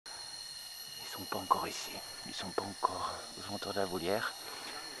sont pas encore ici, ils sont pas encore aux alentours de la volière.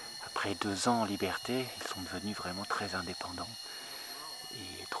 Après 2 ans en liberté, ils sont devenus vraiment très indépendants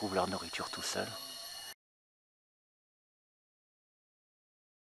et trouvent leur nourriture tout seuls.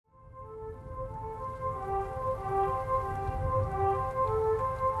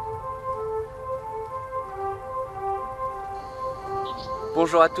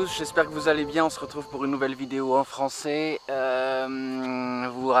 Bonjour à tous, j'espère que vous allez bien. On se retrouve pour une nouvelle vidéo en français.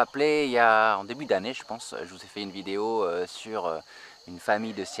 Vous vous rappelez, en début d'année, je pense, je vous ai fait une vidéo sur une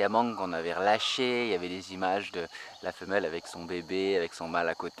famille de siamangs qu'on avait relâché. Il y avait des images de la femelle avec son bébé, avec son mâle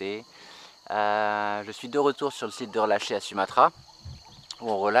à côté. Je suis de retour sur le site de relâcher à Sumatra, où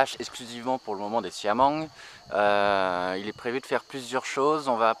on relâche exclusivement pour le moment des siamangs. Il est prévu de faire plusieurs choses.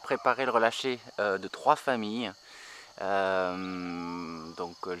 On va préparer le relâcher de 3 familles.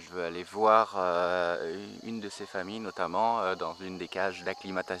 Donc je vais aller voir une de ces familles notamment dans une des cages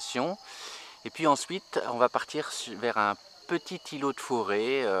d'acclimatation, et puis ensuite on va partir vers un petit îlot de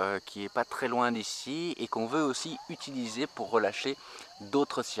forêt qui est pas très loin d'ici et qu'on veut aussi utiliser pour relâcher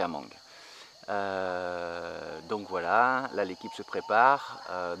d'autres siamangs. Donc voilà, là l'équipe se prépare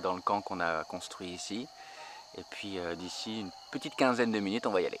dans le camp qu'on a construit ici, et puis d'ici une petite quinzaine de minutes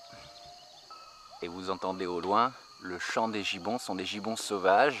on va y aller. Et vous entendez au loin le chant des gibbons, sont des gibbons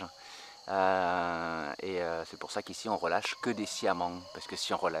sauvages. C'est pour ça qu'ici on relâche que des siamangs, parce que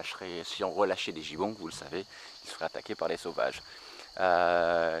si on relâchait des gibbons, vous le savez, ils seraient attaqués par les sauvages.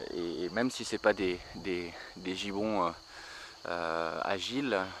 Et même si ce n'est pas des gibbons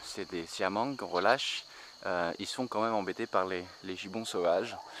agiles, c'est des siamangs qu'on relâche, ils sont quand même embêtés par les gibbons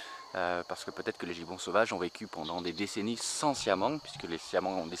sauvages. Parce que peut-être que les gibbons sauvages ont vécu pendant des décennies sans siamangs, puisque les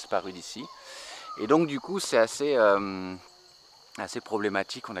siamangs ont disparu d'ici. Et donc du coup c'est assez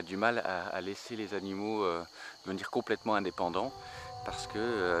problématique, on a du mal à laisser les animaux devenir complètement indépendants, parce qu'ils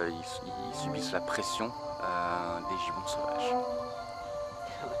ils subissent la pression des gibbons sauvages.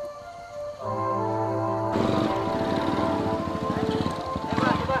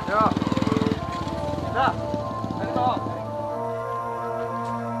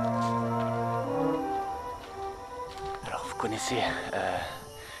 Alors vous connaissez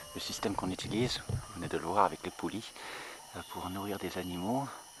le système qu'on utilise, vous venez de le voir avec les poulies, pour nourrir des animaux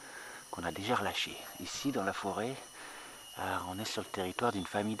qu'on a déjà relâchés. Ici dans la forêt, on est sur le territoire d'une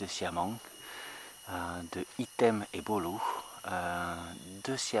famille de siamangs, de Item et Bolu,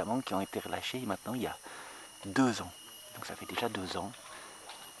 2 siamangs qui ont été relâchés maintenant il y a 2 ans. Donc ça fait déjà 2 ans.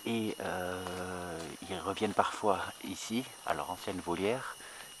 Et ils reviennent parfois ici, à leur ancienne volière,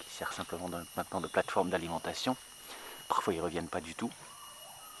 qui sert simplement maintenant de plateforme d'alimentation. Parfois ils ne reviennent pas du tout.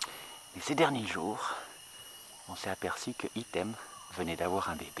 Mais ces derniers jours, on s'est aperçu que Item venait d'avoir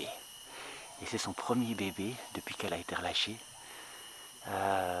un bébé. Et c'est son premier bébé depuis qu'elle a été relâchée.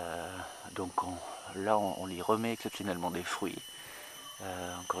 Donc là, on lui remet exceptionnellement des fruits.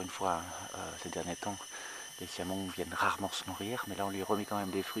 Encore une fois, ces derniers temps, les siamangs viennent rarement se nourrir, mais là on lui remet quand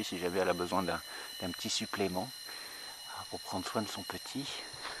même des fruits si jamais elle a besoin d'un petit supplément pour prendre soin de son petit.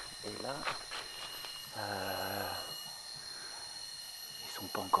 Et là, ils sont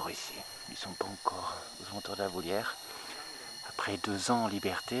pas encore ici, ils sont pas encore aux alentours de la volière. Après 2 ans en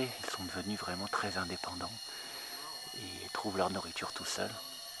liberté, ils sont devenus vraiment très indépendants et trouvent leur nourriture tout seuls.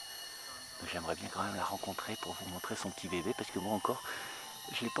 J'aimerais bien quand même la rencontrer pour vous montrer son petit bébé, parce que moi encore,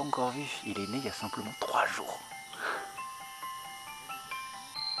 je ne l'ai pas encore vu. Il est né il y a simplement 3 jours.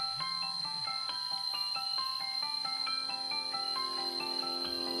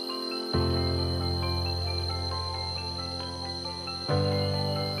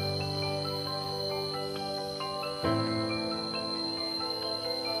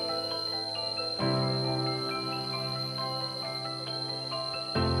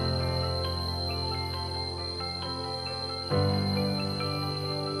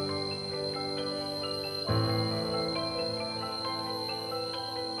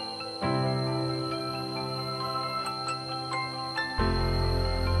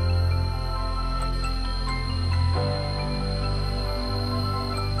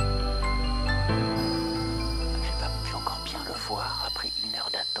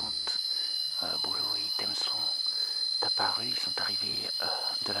 Ils sont arrivés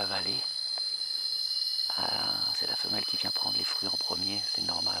de la vallée. C'est la femelle qui vient prendre les fruits en premier, c'est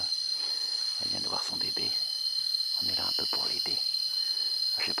normal. Elle vient de voir son bébé. On est là un peu pour l'aider.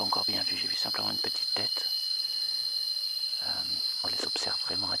 Je ne l'ai pas encore bien vu, j'ai vu simplement une petite tête. On les observe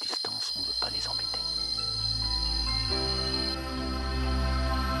vraiment à distance, on ne veut pas les embêter.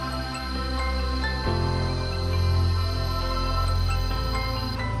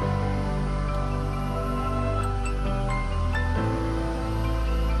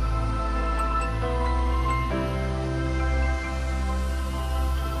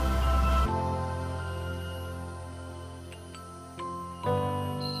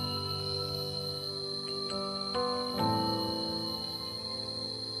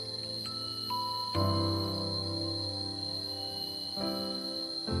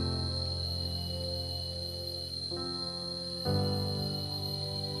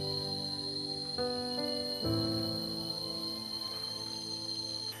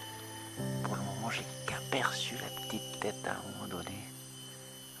 j'ai qu'aperçu la petite tête à un moment donné.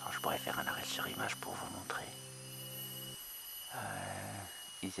 Alors je pourrais faire un arrêt sur image pour vous montrer.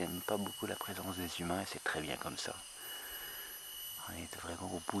 Ils n'aiment pas beaucoup la présence des humains et c'est très bien comme ça. On est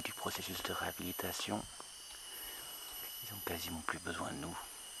vraiment au bout du processus de réhabilitation. Ils ont quasiment plus besoin de nous.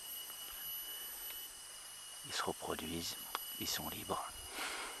 Ils se reproduisent, ils sont libres.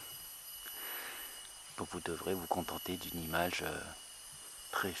 Donc vous devrez vous contenter d'une image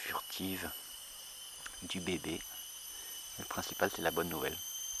très furtive du bébé. Le principal, c'est la bonne nouvelle,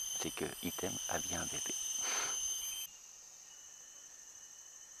 c'est que Item a bien un bébé.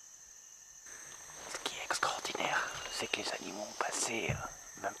 Ce qui est extraordinaire, c'est que les animaux ont passé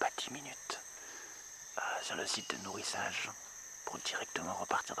même pas 10 minutes sur le site de nourrissage pour directement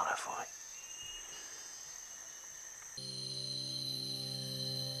repartir dans la forêt.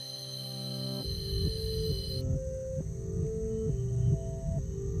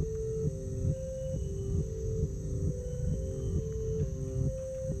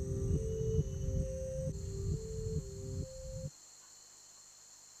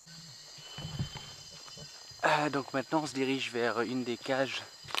 Donc maintenant on se dirige vers une des cages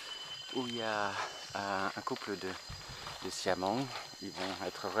où il y a un couple de siamang. Ils vont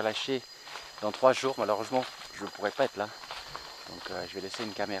être relâchés dans 3 jours. Malheureusement je ne pourrai pas être là. Donc je vais laisser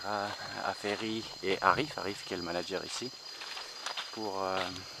une caméra à Ferry et Arif qui est le manager ici, pour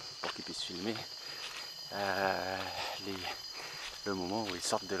qu'ils puissent filmer le moment où ils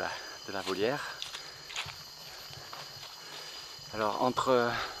sortent de la volière. Alors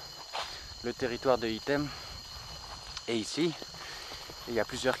entre le territoire de Item et ici, il y a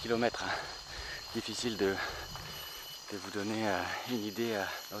plusieurs kilomètres. Difficile de vous donner une idée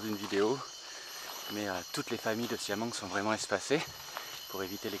dans une vidéo, mais toutes les familles de siamang sont vraiment espacées pour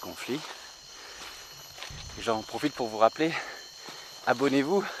éviter les conflits. J'en profite pour vous rappeler,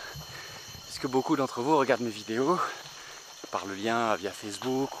 abonnez-vous, puisque beaucoup d'entre vous regardent mes vidéos par le lien via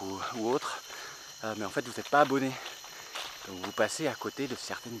Facebook ou autre, mais en fait vous n'êtes pas abonnés, donc vous passez à côté de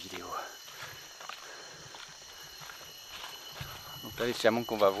certaines vidéos. Donc là les siamangs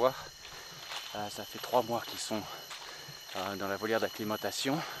qu'on va voir, ça fait 3 mois qu'ils sont dans la volière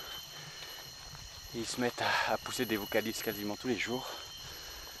d'acclimatation. Ils se mettent à pousser des vocalises quasiment tous les jours,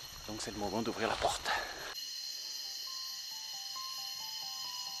 donc c'est le moment d'ouvrir la porte.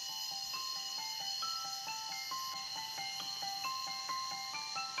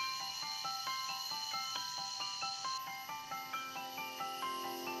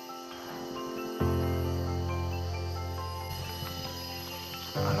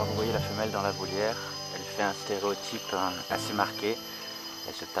 Alors vous voyez la femelle dans la volière, elle fait un stéréotype assez marqué.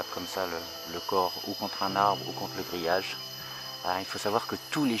 Elle se tape comme ça le corps ou contre un arbre ou contre le grillage. Il faut savoir que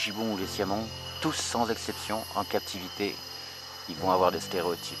tous les gibbons ou les siamangs, tous sans exception, en captivité, ils vont avoir des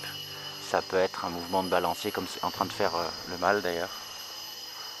stéréotypes. Ça peut être un mouvement de balancier comme c'est en train de faire le mâle d'ailleurs.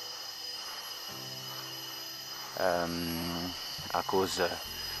 À cause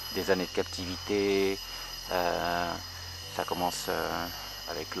des années de captivité, ça commence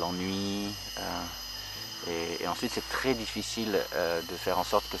avec l'ennui, et ensuite c'est très difficile de faire en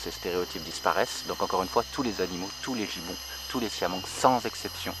sorte que ces stéréotypes disparaissent. Donc encore une fois, tous les animaux, tous les gibbons, tous les siamangs, sans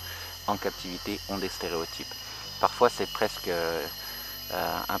exception, en captivité ont des stéréotypes. Parfois c'est presque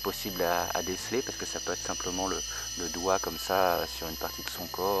impossible à déceler, parce que ça peut être simplement le doigt comme ça sur une partie de son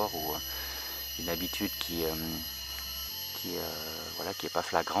corps, ou une habitude qui est pas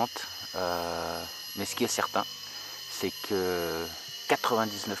flagrante. Mais ce qui est certain, c'est que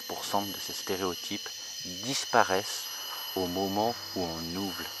 99% de ces stéréotypes disparaissent au moment où on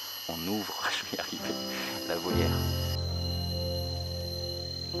ouvre, je vais y arriver, la volière.